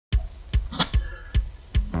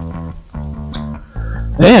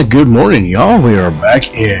Yeah, good morning, y'all. We are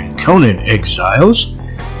back in Conan Exiles,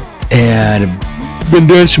 and been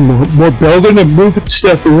doing some more building and moving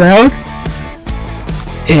stuff around.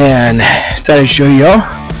 And thought I'd show y'all.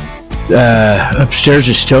 Upstairs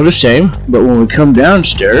is still the same, but when we come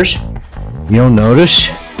downstairs, you'll notice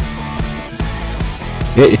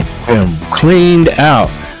it has been cleaned out.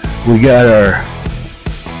 We got our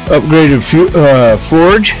upgraded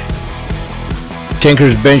forge.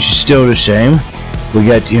 Tinker's bench is still the same. We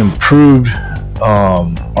got the improved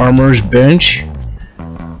armorer's bench,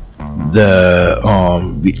 the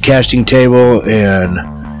casting table, and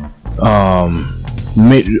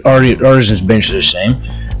artisan's bench are the same.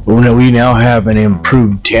 But we now have an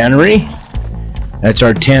improved tannery. That's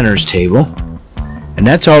our tanner's table, and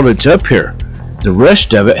that's all that's up here. The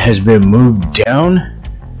rest of it has been moved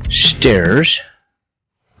downstairs.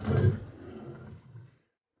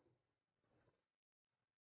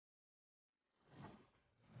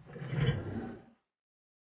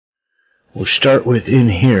 We'll start with in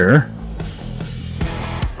here,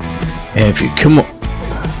 and if you come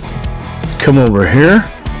over here,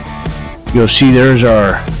 you'll see there's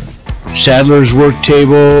our saddler's work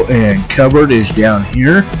table, and cupboard is down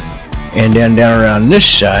here, and then down around this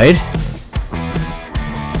side.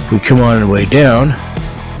 If we come on the way down,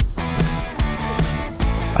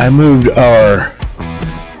 I moved our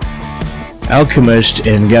alchemist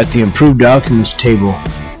and got the improved alchemist table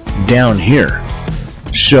down here.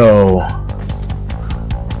 So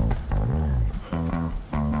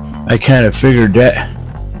I kind of figured that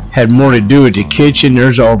had more to do with the kitchen.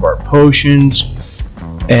 There's all of our potions,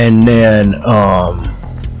 and then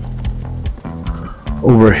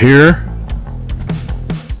over here,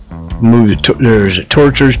 there's a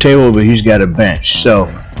torturer's table, but he's got a bench. So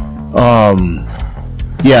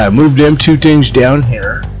yeah, I moved them two things down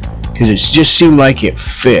here because it just seemed like it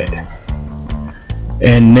fit.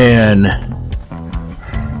 And then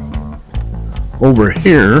over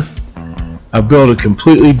here, I built a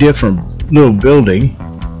completely different little building,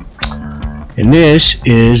 and this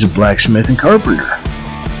is a blacksmith and carpenter.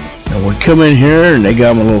 And we come in here, and they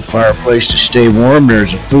got a little fireplace to stay warm.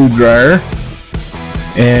 There's a food dryer,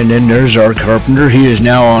 and then there's our carpenter. He is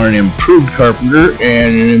now on an improved carpenter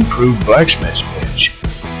and an improved blacksmith's bench.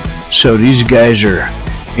 So these guys are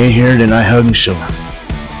in here. Then I hung some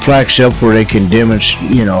plaques up where they can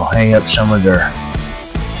demonstrate, hang up some of their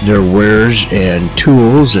wares and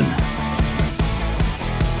tools. And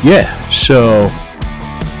yeah, so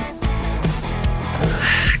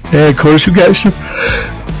and of course we got some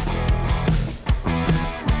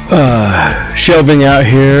shelving out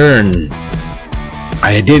here, and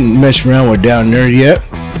I didn't mess around with down there yet.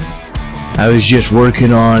 I was just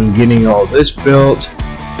working on getting all this built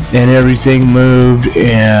and everything moved,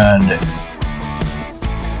 and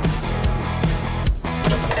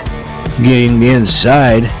getting the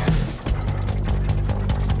inside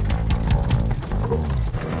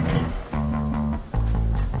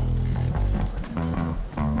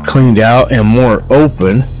cleaned out and more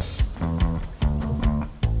open,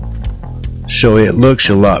 so it looks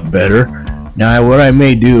a lot better. Now what I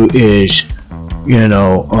may do is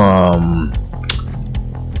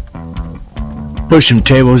put some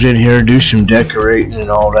tables in here, do some decorating and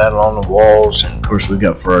all that along the walls, and of course we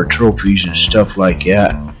got for our trophies and stuff like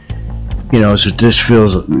that. So this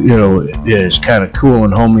feels, is kind of cool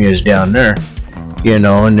and homey as down there,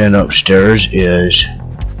 and then upstairs is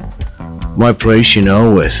my place,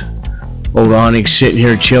 with old Onyx sitting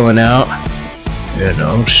here chilling out,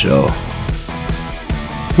 so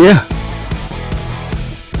yeah.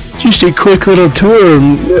 Just a quick little tour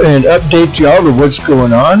and update y'all to what's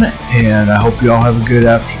going on, and I hope y'all have a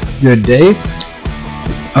good day.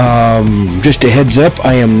 Just a heads up,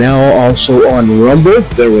 I am now also on Rumble.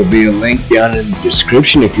 There will be a link down in the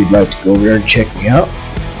description if you'd like to go there and check me out,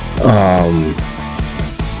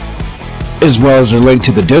 as well as a link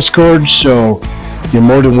to the Discord. So you're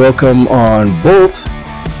more than welcome on both.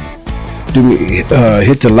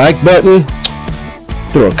 Hit the like button,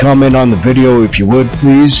 throw a comment on the video if you would,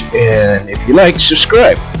 please, and if you like,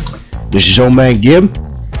 subscribe. This is Old Man Gib,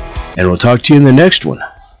 and we'll talk to you in the next one.